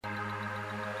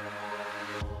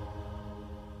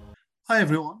Hi,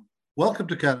 everyone. Welcome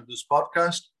to Canada's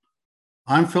podcast.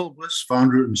 I'm Phil Bliss,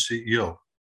 founder and CEO.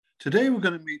 Today, we're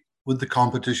going to meet with the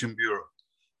Competition Bureau.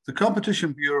 The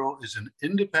Competition Bureau is an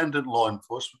independent law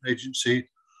enforcement agency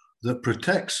that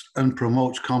protects and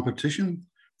promotes competition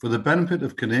for the benefit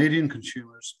of Canadian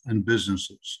consumers and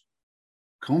businesses.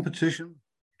 Competition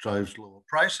drives lower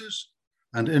prices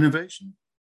and innovation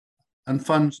and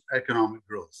funds economic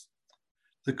growth.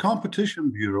 The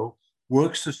Competition Bureau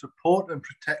works to support and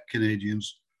protect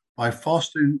Canadians by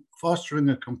fostering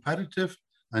a competitive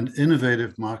and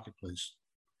innovative marketplace.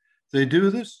 They do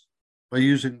this by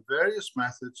using various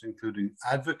methods, including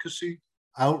advocacy,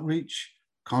 outreach,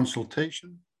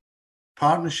 consultation,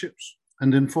 partnerships,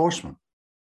 and enforcement.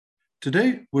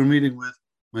 Today, we're meeting with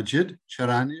Majid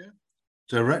Charania,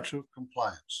 Director of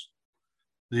Compliance.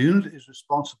 The unit is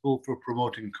responsible for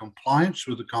promoting compliance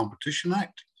with the Competition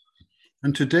Act.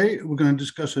 And today we're going to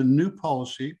discuss a new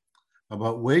policy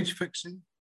about wage fixing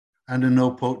and a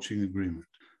no poaching agreement.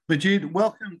 Majid,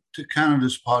 welcome to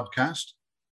Canada's podcast.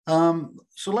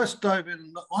 So let's dive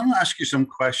in. I want to ask you some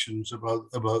questions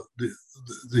about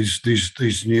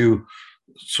these new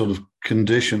sort of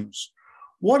conditions.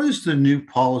 What is the new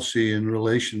policy in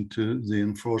relation to the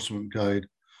enforcement guide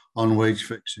on wage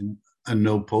fixing and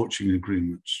no poaching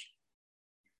agreements?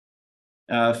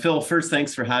 Phil, first,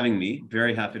 thanks for having me.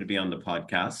 Very happy to be on the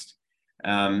podcast.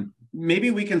 Maybe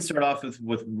we can start off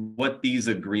with what these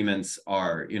agreements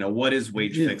are. You know, what is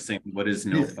wage fixing? What is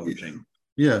no poaching?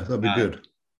 Yeah, that'd be good.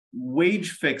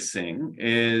 Wage fixing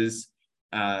is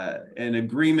an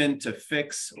agreement to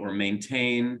fix or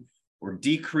maintain or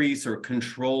decrease or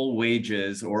control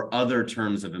wages or other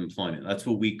terms of employment. That's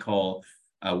what we call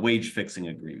a wage fixing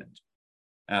agreement.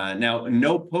 Now, a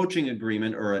no poaching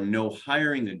agreement or a no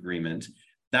hiring agreement,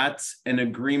 that's an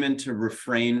agreement to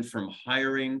refrain from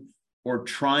hiring or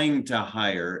trying to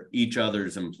hire each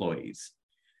other's employees.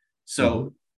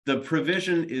 So the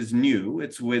provision is new.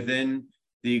 It's within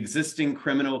the existing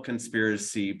criminal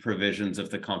conspiracy provisions of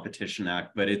the Competition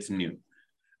Act, but it's new.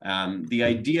 The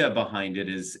idea behind it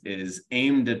is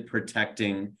aimed at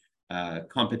protecting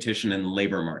competition in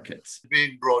labor markets.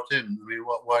 Being brought in, I mean,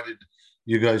 why did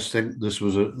you guys think this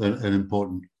was an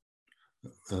important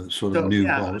sort of new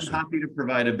policy? I'm happy to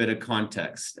provide a bit of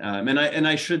context. And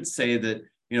I should say that,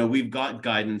 you know, we've got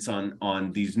guidance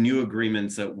on these new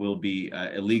agreements that will be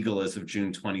illegal as of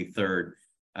June 23rd,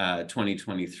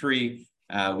 2023.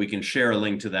 We can share a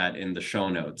link to that in the show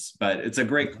notes. But it's a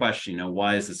great question. You know,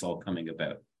 why is this all coming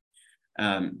about?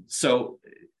 So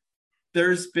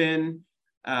there's been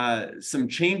some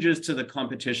changes to the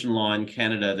competition law in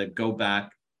Canada that go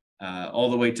back all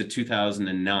the way to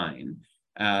 2009.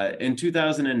 In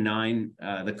 2009,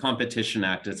 the Competition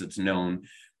Act, as it's known,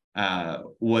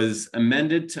 was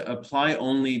amended to apply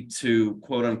only to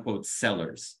quote unquote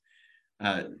sellers.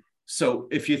 So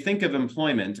if you think of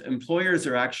employment, employers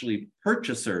are actually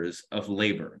purchasers of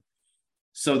labor.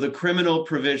 So the criminal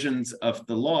provisions of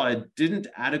the law didn't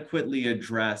adequately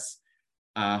address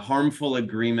harmful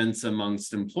agreements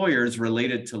amongst employers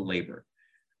related to labor.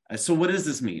 So what does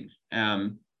this mean?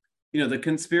 You know, the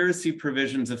conspiracy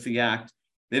provisions of the Act,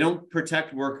 they don't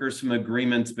protect workers from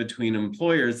agreements between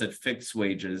employers that fix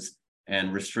wages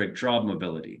and restrict job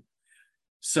mobility.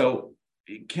 So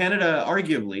Canada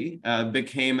arguably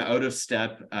became out of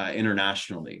step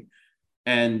internationally.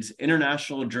 And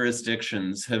international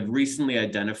jurisdictions have recently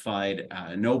identified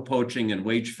no poaching and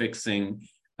wage fixing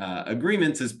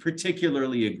agreements as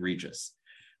particularly egregious.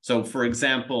 So for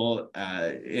example,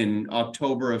 in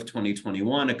October of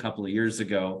 2021, a couple of years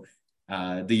ago,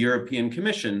 the European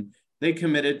Commission, they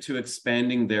committed to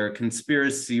expanding their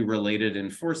conspiracy-related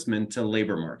enforcement to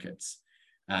labor markets.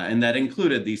 And that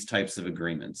included these types of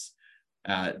agreements.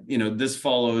 You know, this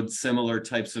followed similar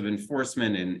types of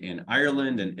enforcement in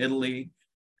Ireland and Italy.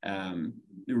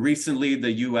 Recently,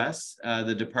 the US,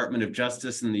 the Department of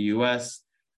Justice in the US,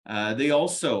 they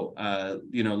also,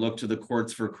 you know, look to the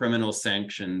courts for criminal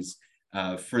sanctions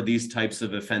for these types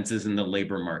of offenses in the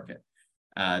labor market.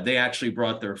 They actually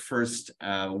brought their first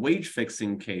wage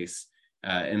fixing case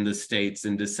in the States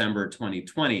in December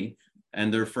 2020,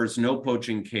 and their first no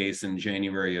poaching case in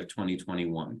January of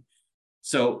 2021.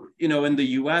 So, you know, in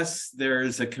the US,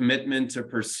 there's a commitment to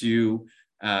pursue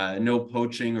no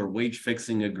poaching or wage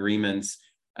fixing agreements,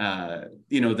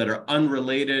 you know, that are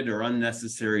unrelated or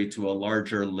unnecessary to a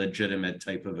larger legitimate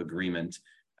type of agreement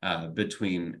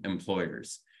between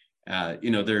employers.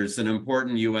 You know, there's an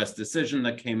important US decision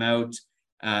that came out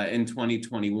in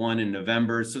 2021 in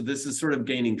November. So this is sort of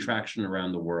gaining traction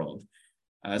around the world.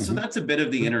 So that's a bit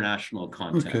of the international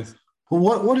context. Okay.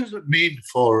 Well, what does it mean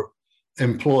for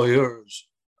employers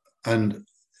and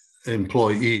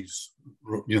employees,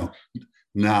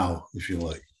 now, if you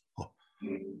like?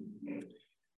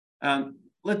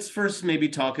 Let's first maybe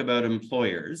talk about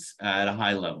employers at a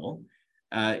high level.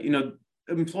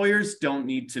 Employers don't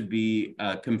need to be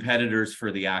competitors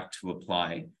for the act to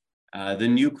apply. The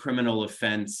new criminal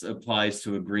offense applies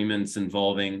to agreements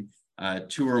involving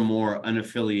two or more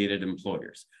unaffiliated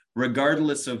employers,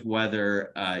 regardless of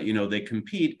whether they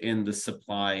compete in the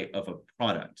supply of a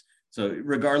product. So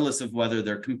regardless of whether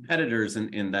they're competitors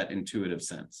in that intuitive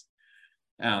sense.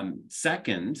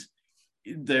 Second,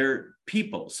 they're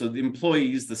people. So the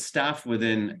employees, the staff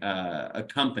within a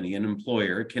company, an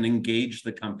employer, can engage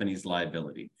the company's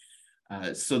liability.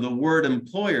 So the word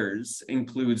employers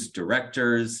includes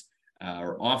directors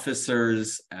or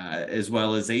officers, as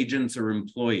well as agents or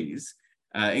employees,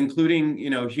 including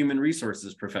human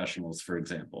resources professionals, for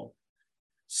example.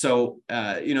 So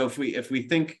if we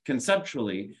think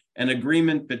conceptually, an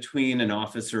agreement between an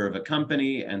officer of a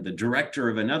company and the director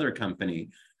of another company,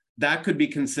 that could be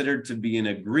considered to be an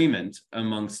agreement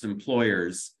amongst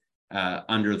employers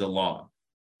under the law.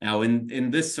 Now,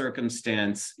 in this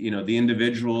circumstance, the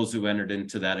individuals who entered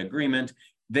into that agreement,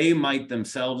 they might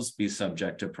themselves be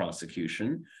subject to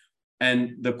prosecution,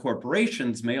 and the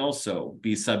corporations may also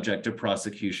be subject to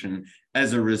prosecution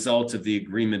as a result of the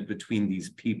agreement between these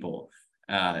people.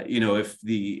 If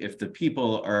the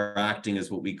people are acting as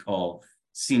what we call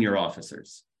senior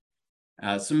officers.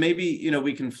 So maybe,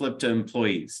 we can flip to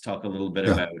employees, talk a little bit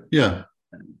about it. Yeah.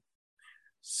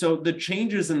 So the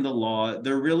changes in the law,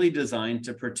 they're really designed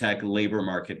to protect labor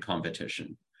market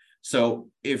competition. So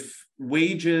if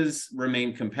wages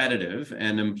remain competitive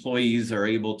and employees are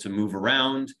able to move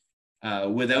around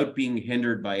without being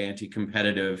hindered by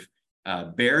anti-competitive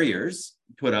barriers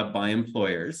put up by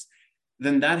employers,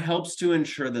 then that helps to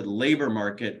ensure that labor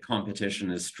market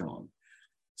competition is strong.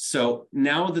 So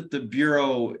now that the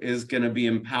Bureau is going to be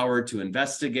empowered to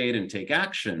investigate and take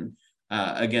action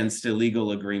against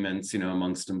illegal agreements,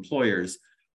 amongst employers,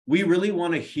 we really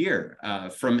want to hear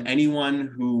from anyone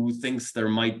who thinks there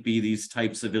might be these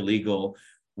types of illegal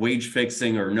wage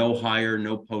fixing or no hire,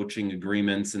 no poaching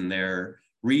agreements in their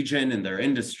region, in their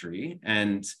industry.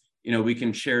 And, we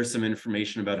can share some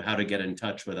information about how to get in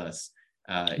touch with us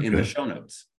in the show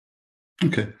notes.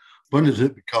 Okay. When does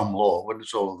it become law? When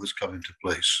does all of this come into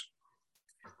place?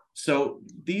 So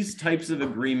these types of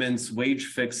agreements, wage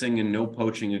fixing and no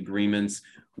poaching agreements,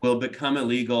 will become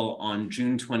illegal on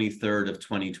June 23rd of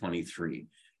 2023.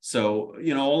 So,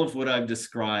 all of what I've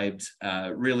described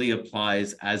really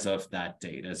applies as of that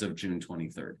date, as of June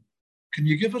 23rd. Can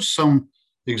you give us some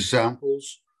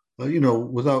examples,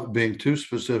 without being too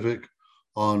specific,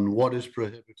 on what is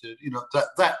prohibited,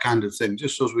 that kind of thing,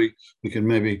 just so we can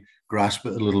maybe grasp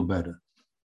it a little better?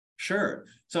 Sure.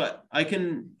 So I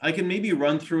can maybe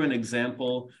run through an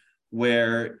example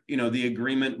where, the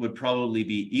agreement would probably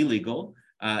be illegal,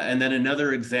 and then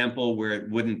another example where it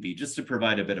wouldn't be, just to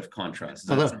provide a bit of contrast.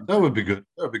 That would be good.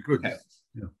 That would be good. Okay.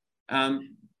 Yeah.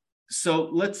 So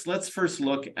let's first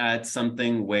look at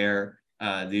something where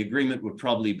the agreement would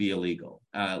probably be illegal.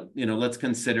 Let's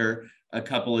consider a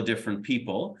couple of different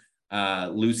people.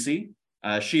 Lucy,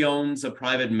 she owns a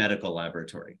private medical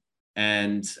laboratory,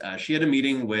 and she had a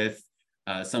meeting with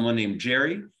someone named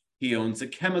Jerry. He owns a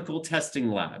chemical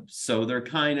testing lab, so they're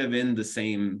kind of in the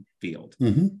same field.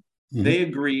 Mm-hmm. Mm-hmm. They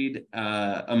agreed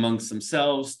amongst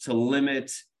themselves to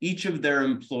limit each of their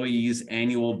employees'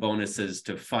 annual bonuses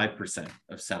to 5%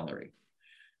 of salary.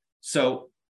 So,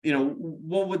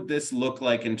 what would this look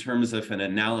like in terms of an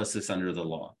analysis under the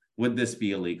law? Would this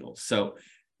be illegal? So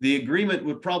the agreement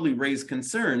would probably raise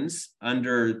concerns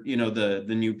under,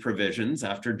 the new provisions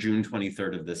after June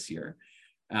 23rd of this year.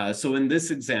 So in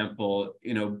this example,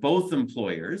 both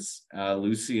employers,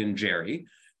 Lucy and Jerry,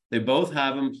 they both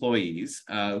have employees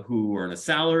who earn a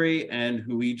salary and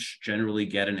who each generally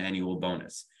get an annual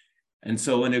bonus. And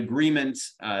so an agreement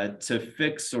to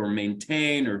fix or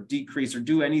maintain or decrease or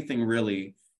do anything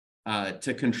really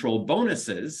to control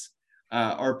bonuses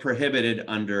are prohibited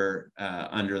under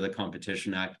the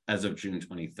Competition Act as of June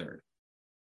 23rd.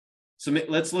 So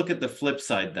let's look at the flip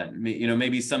side then,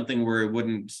 maybe something where it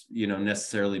wouldn't,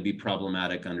 necessarily be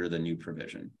problematic under the new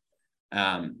provision.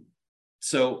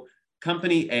 So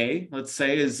Company A, let's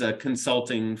say, is a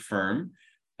consulting firm.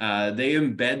 They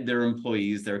embed their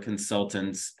employees, their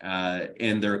consultants,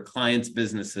 in their clients'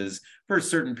 businesses for a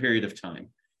certain period of time.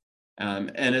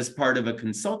 And as part of a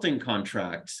consulting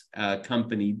contract,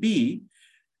 Company B,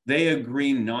 they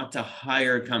agree not to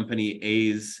hire Company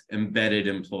A's embedded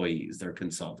employees, their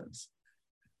consultants.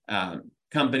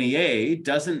 Company A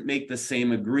doesn't make the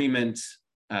same agreement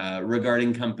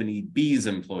regarding Company B's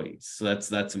employees. So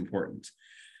that's important.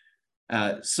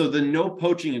 So the no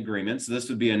poaching agreement, so this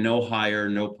would be a no hire,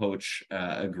 no poach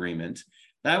agreement,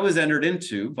 that was entered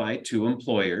into by two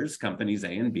employers, companies A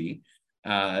and B,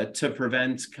 to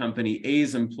prevent company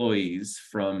A's employees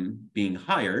from being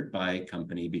hired by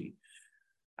company B.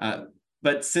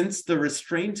 But since the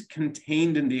restraint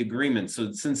contained in the agreement,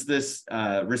 so since this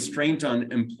restraint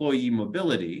on employee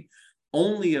mobility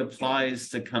only applies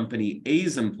to company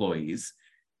A's employees,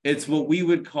 it's what we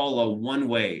would call a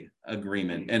one-way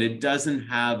agreement, and it doesn't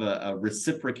have a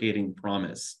reciprocating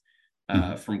promise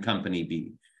from company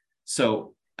B.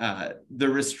 So the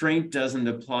restraint doesn't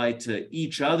apply to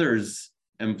each other's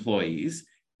employees,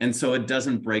 and so it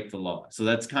doesn't break the law. So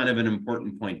that's kind of an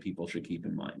important point people should keep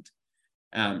in mind.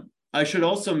 I should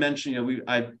also mention,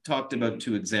 I talked about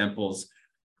two examples.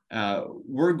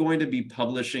 We're going to be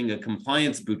publishing a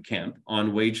compliance bootcamp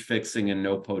on wage fixing and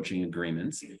no poaching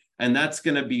agreements. And that's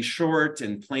going to be short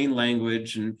and plain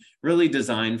language and really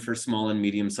designed for small and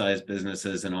medium-sized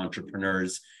businesses and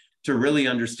entrepreneurs to really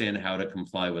understand how to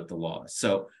comply with the law.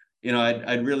 So,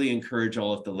 I'd really encourage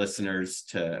all of the listeners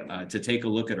to take a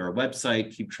look at our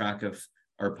website, keep track of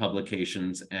our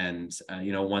publications, and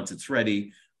once it's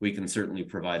ready, we can certainly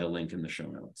provide a link in the show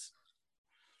notes.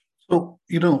 So,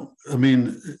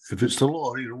 if it's the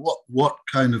law, what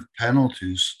kind of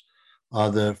penalties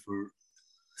are there for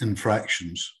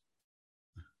infractions?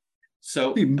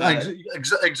 So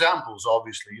examples,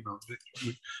 obviously,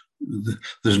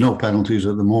 there's no penalties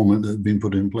at the moment that have been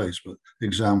put in place, but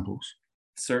examples.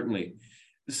 Certainly.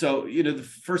 So,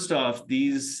 first off,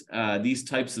 these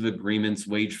types of agreements,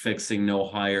 wage fixing, no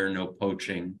hire, no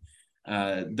poaching,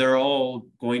 they're all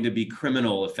going to be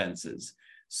criminal offenses.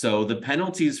 So the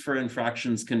penalties for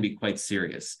infractions can be quite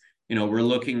serious. We're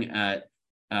looking at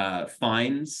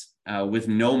fines with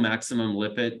no maximum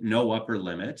limit, no upper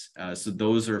limit. So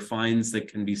those are fines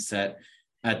that can be set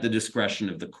at the discretion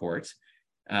of the court.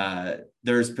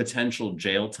 There's potential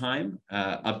jail time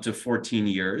up to 14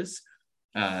 years.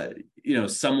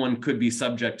 Someone could be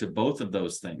subject to both of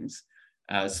those things.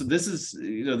 So this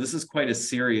is quite a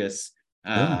serious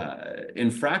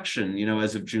infraction,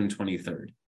 as of June 23rd.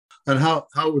 And how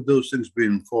would those things be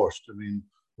enforced?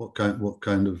 What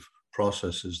kind of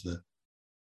process is there?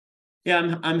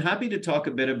 Yeah, I'm happy to talk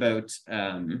a bit about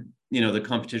the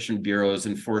Competition Bureau's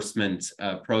enforcement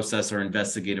process or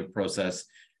investigative process.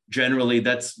 Generally,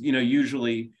 that's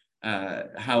usually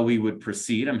how we would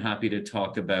proceed. I'm happy to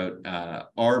talk about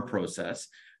our process.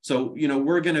 So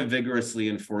we're going to vigorously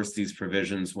enforce these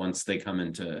provisions once they come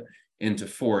into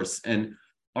force. And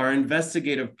our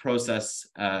investigative process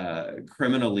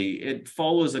criminally, it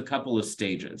follows a couple of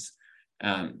stages.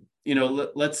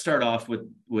 Let's start off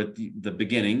with the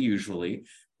beginning. Usually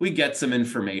we get some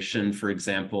information, for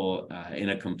example, in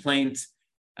a complaint.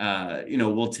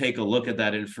 We'll take a look at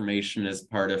that information as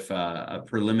part of a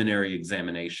preliminary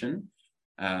examination.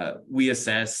 We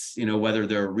assess, whether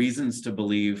there are reasons to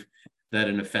believe that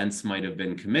an offense might have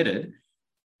been committed.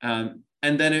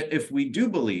 And then if we do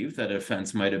believe that an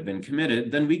offense might have been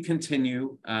committed, then we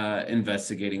continue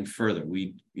investigating further.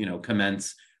 We,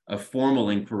 commence a formal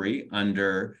inquiry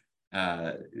under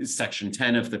Section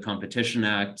 10 of the Competition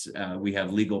Act. We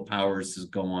have legal powers to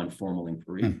go on formal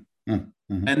inquiry.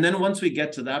 And then once we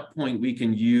get to that point, we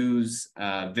can use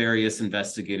various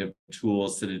investigative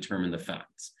tools to determine the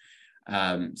facts.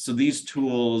 So these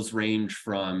tools range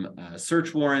from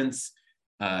search warrants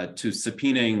to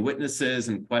subpoenaing witnesses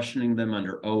and questioning them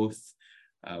under oath,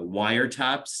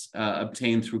 wiretaps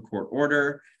obtained through court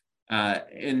order.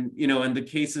 In the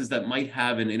cases that might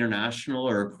have an international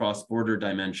or a cross-border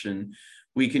dimension,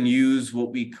 we can use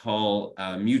what we call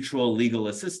mutual legal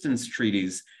assistance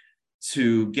treaties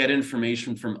to get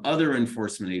information from other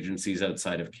enforcement agencies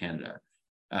outside of Canada.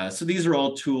 So these are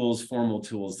all tools, formal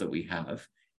tools that we have.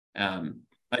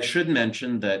 I should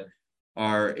mention that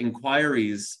our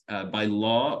inquiries by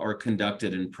law are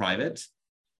conducted in private.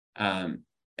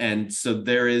 And so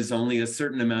there is only a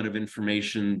certain amount of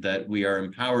information that we are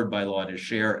empowered by law to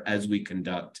share as we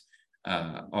conduct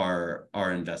our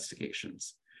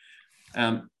investigations.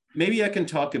 Maybe I can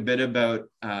talk a bit about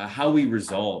how we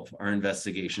resolve our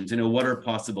investigations. What are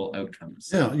possible outcomes?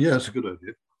 Yeah, that's a good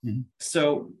idea. Mm-hmm.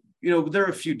 So, there are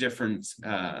a few different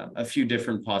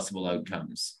possible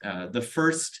outcomes. The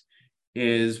first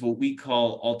is what we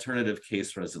call alternative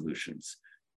case resolutions.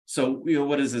 So,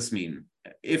 what does this mean?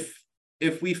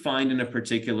 If we find in a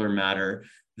particular matter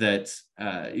that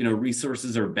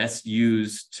resources are best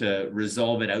used to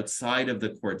resolve it outside of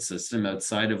the court system,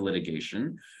 outside of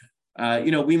litigation,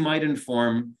 we might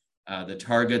inform the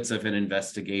targets of an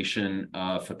investigation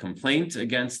of a complaint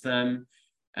against them.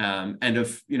 and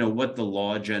of what the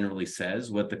law generally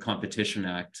says, what the Competition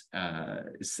Act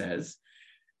says.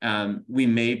 We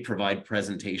may provide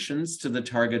presentations to the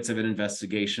targets of an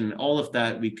investigation. All of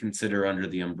that we consider under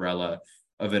the umbrella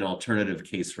of an alternative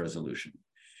case resolution.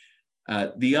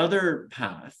 The other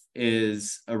path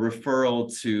is a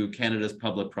referral to Canada's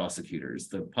public prosecutors,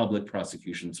 the Public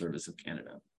Prosecution Service of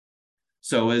Canada.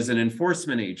 So as an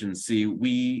enforcement agency,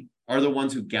 we are the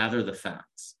ones who gather the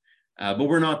facts, but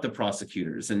we're not the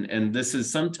prosecutors. And this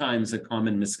is sometimes a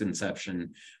common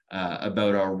misconception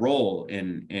about our role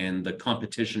in the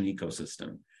competition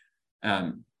ecosystem.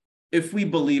 If we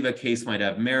believe a case might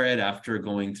have merit after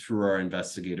going through our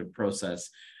investigative process,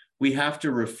 we have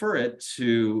to refer it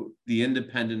to the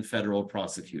independent federal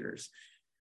prosecutors.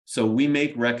 So we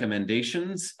make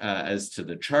recommendations as to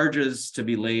the charges to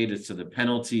be laid, as to the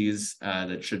penalties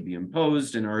that should be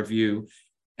imposed in our view,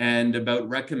 and about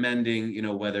recommending,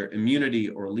 whether immunity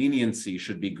or leniency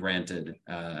should be granted,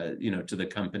 to the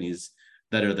companies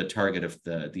that are the target of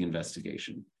the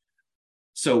investigation.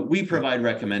 So we provide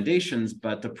recommendations,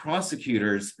 but the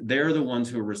prosecutors, they're the ones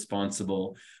who are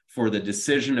responsible for the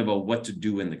decision about what to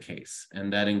do in the case.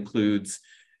 And that includes,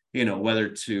 whether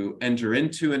to enter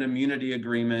into an immunity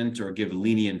agreement or give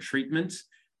lenient treatment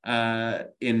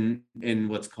in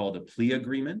what's called a plea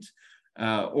agreement,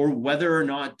 or whether or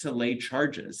not to lay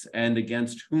charges and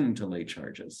against whom to lay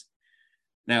charges.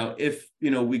 Now, if,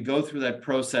 we go through that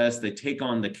process, they take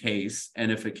on the case,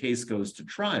 and if a case goes to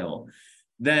trial,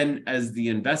 then as the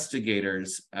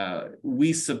investigators,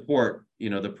 we support,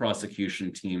 the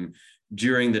prosecution team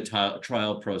during the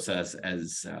trial process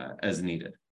as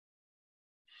needed.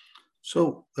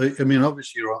 So,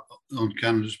 obviously you're on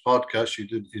Canada's podcast. You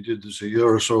did this a year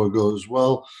or so ago as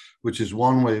well, which is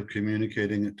one way of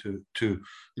communicating it to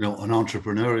an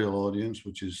entrepreneurial audience,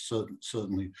 which is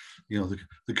certainly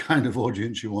the kind of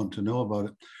audience you want to know about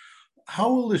it.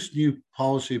 How will this new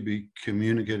policy be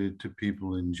communicated to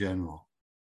people in general?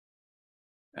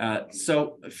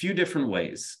 So a few different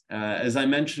ways. As I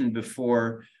mentioned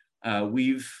before,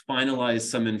 we've finalized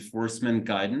some enforcement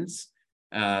guidance.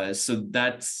 So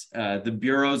that's the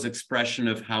Bureau's expression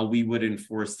of how we would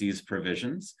enforce these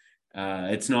provisions.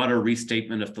 It's not a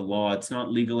restatement of the law. It's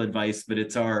not legal advice, but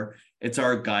it's our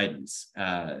guidance,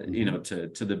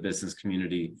 to the business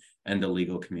community and the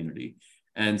legal community.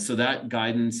 And so that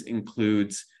guidance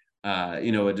includes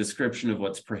a description of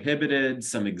what's prohibited,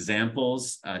 some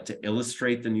examples to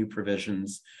illustrate the new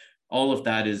provisions. All of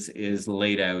that is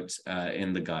laid out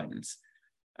in the guidance.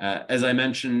 As I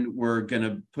mentioned, we're going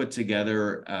to put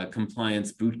together a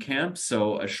compliance boot camp,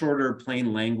 so a shorter,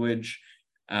 plain language,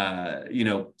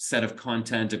 set of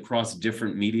content across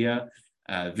different media,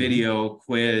 video,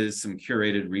 quiz, some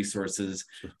curated resources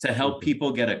to help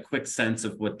people get a quick sense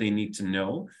of what they need to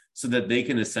know so that they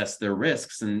can assess their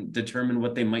risks and determine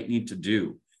what they might need to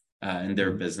do in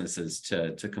their businesses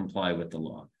to comply with the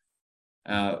law.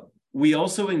 We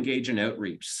also engage in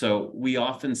outreach. So we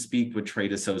often speak with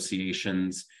trade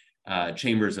associations,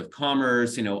 chambers of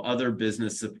commerce, other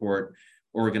business support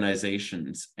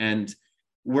organizations. And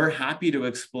we're happy to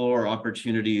explore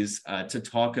opportunities to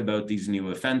talk about these new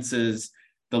offenses,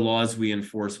 the laws we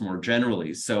enforce more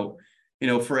generally. So,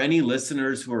 for any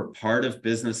listeners who are part of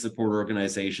business support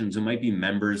organizations who might be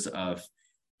members of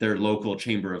their local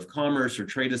chamber of commerce or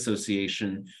trade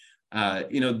association,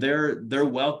 they're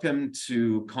welcome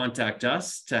to contact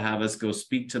us to have us go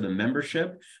speak to the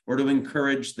membership or to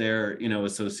encourage their,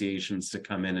 associations to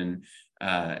come in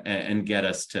and get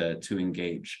us to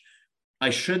engage.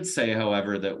 I should say,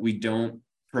 however, that we don't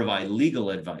provide legal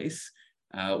advice.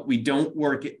 We don't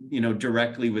work,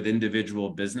 directly with individual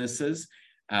businesses.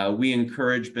 We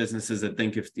encourage businesses that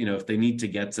think if they need to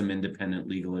get some independent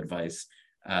legal advice,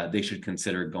 they should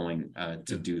consider going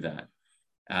to do that.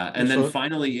 And then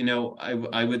finally,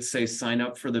 I would say sign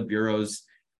up for the Bureau's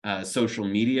social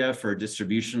media for a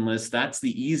distribution list. That's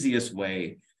the easiest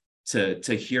way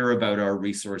to hear about our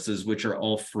resources, which are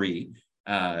all free,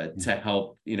 to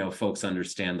help folks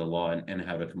understand the law and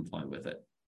how to comply with it.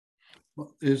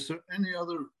 Well, is there any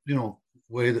other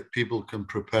way that people can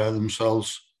prepare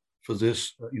themselves for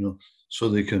this, so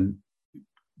they can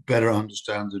better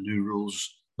understand the new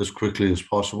rules as quickly as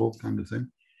possible, kind of thing?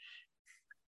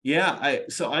 Yeah,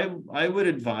 I would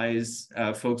advise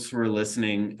folks who are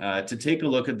listening to take a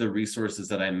look at the resources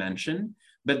that I mentioned,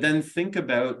 but then think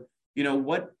about,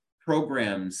 what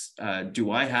programs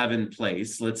do I have in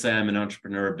place? Let's say I'm an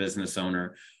entrepreneur, business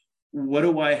owner. What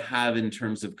do I have in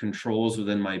terms of controls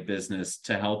within my business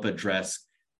to help address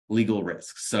legal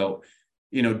risks? So,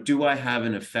 do I have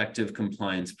an effective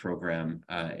compliance program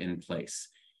in place?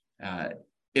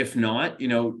 If not,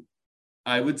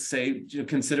 I would say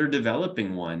consider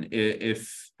developing one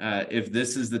if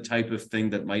this is the type of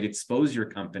thing that might expose your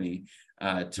company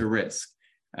to risk.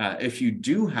 If you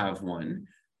do have one,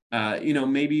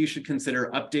 maybe you should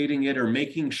consider updating it or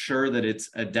making sure that it's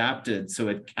adapted so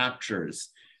it captures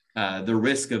the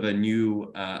risk of a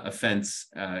new offense,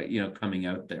 coming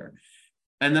out there.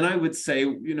 And then I would say,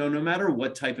 no matter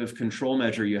what type of control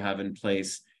measure you have in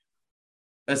place,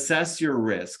 assess your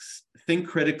risks. Think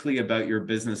critically about your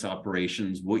business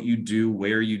operations, what you do,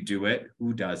 where you do it,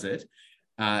 who does it,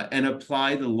 and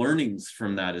apply the learnings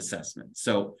from that assessment.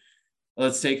 So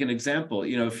let's take an example.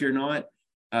 If you're not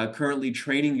currently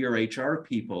training your HR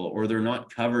people, or they're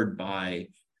not covered by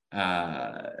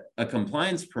a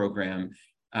compliance program,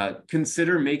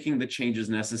 consider making the changes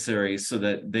necessary so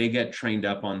that they get trained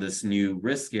up on this new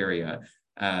risk area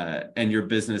and your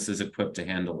business is equipped to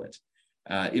handle it.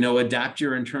 Adapt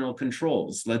your internal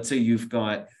controls. Let's say you've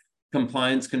got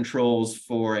compliance controls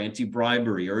for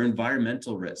anti-bribery or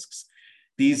environmental risks.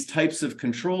 These types of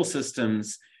control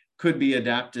systems could be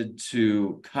adapted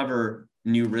to cover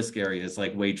new risk areas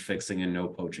like wage fixing and no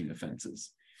poaching offenses.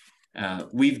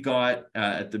 We've got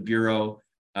at the Bureau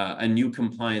a new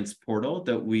compliance portal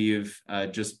that we've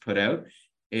just put out.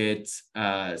 It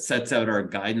sets out our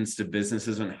guidance to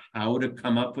businesses on how to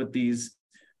come up with these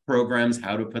programs,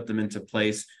 how to put them into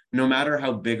place, no matter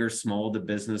how big or small the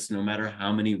business, no matter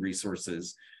how many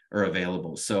resources are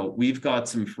available. So we've got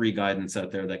some free guidance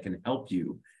out there that can help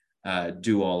you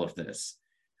do all of this.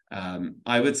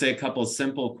 I would say a couple of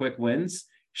simple, quick wins.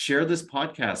 Share this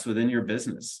podcast within your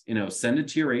business. Send it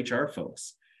to your HR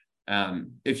folks.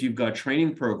 If you've got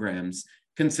training programs,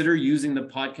 consider using the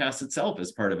podcast itself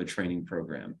as part of a training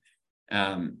program.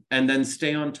 And then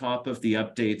stay on top of the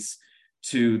updates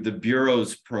to the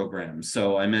Bureau's program.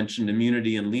 So I mentioned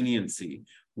immunity and leniency,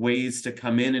 ways to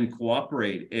come in and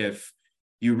cooperate if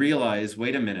you realize,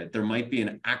 wait a minute, there might be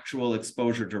an actual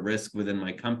exposure to risk within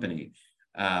my company.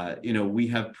 We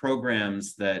have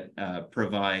programs that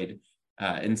provide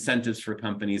incentives for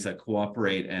companies that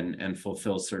cooperate and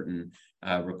fulfill certain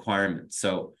requirements.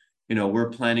 So, we're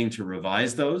planning to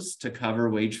revise those to cover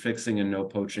wage fixing and no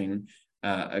poaching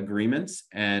agreements.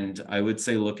 And I would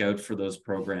say look out for those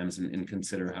programs and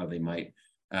consider how they might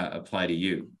apply to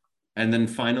you. And then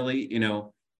finally,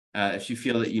 if you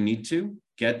feel that you need to,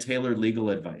 get tailored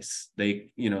legal advice.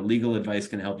 Legal advice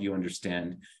can help you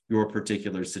understand your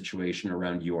particular situation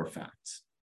around your facts.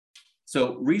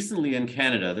 So recently in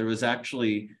Canada, there was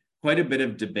actually quite a bit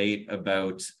of debate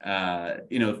about,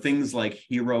 things like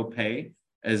hero pay,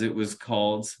 as it was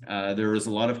called. There was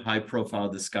a lot of high-profile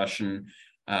discussion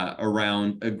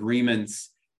around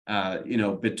agreements,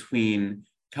 between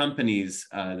companies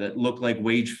that look like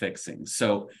wage fixing.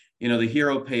 So, the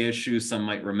hero pay issue, some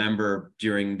might remember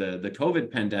during the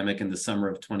COVID pandemic in the summer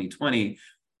of 2020,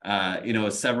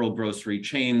 several grocery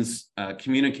chains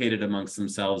communicated amongst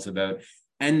themselves about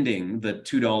ending the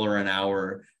 $2 an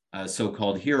hour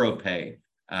so-called hero pay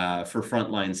for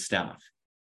frontline staff.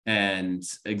 And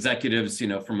executives,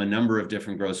 from a number of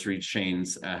different grocery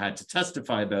chains had to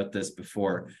testify about this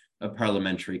before a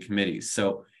parliamentary committee.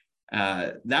 So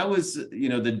that was,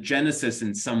 the genesis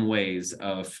in some ways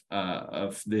of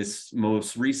this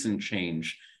most recent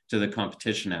change to the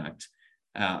Competition Act.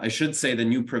 I should say the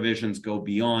new provisions go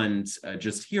beyond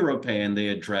just hero pay, and they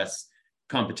address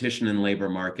competition in labor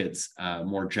markets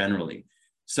more generally.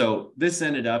 So this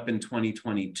ended up in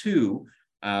 2022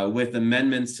 with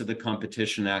amendments to the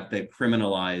Competition Act that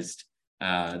criminalized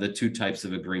the two types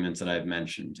of agreements that I've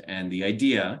mentioned. And the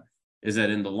idea is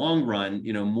that in the long run,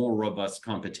 more robust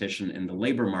competition in the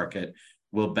labor market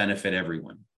will benefit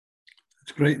everyone.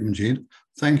 That's great, Manjeet.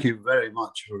 Thank you very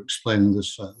much for explaining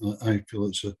this. I feel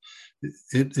it's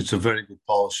a very good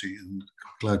policy, and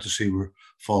glad to see we're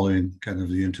following kind of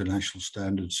the international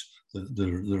standards that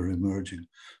are emerging.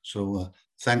 So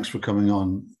thanks for coming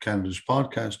on Canada's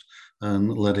podcast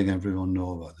and letting everyone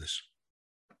know about this.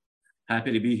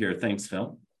 Happy to be here. Thanks,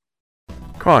 Phil.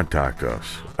 Contact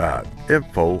us at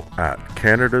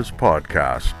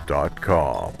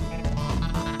info@canadaspodcast.com.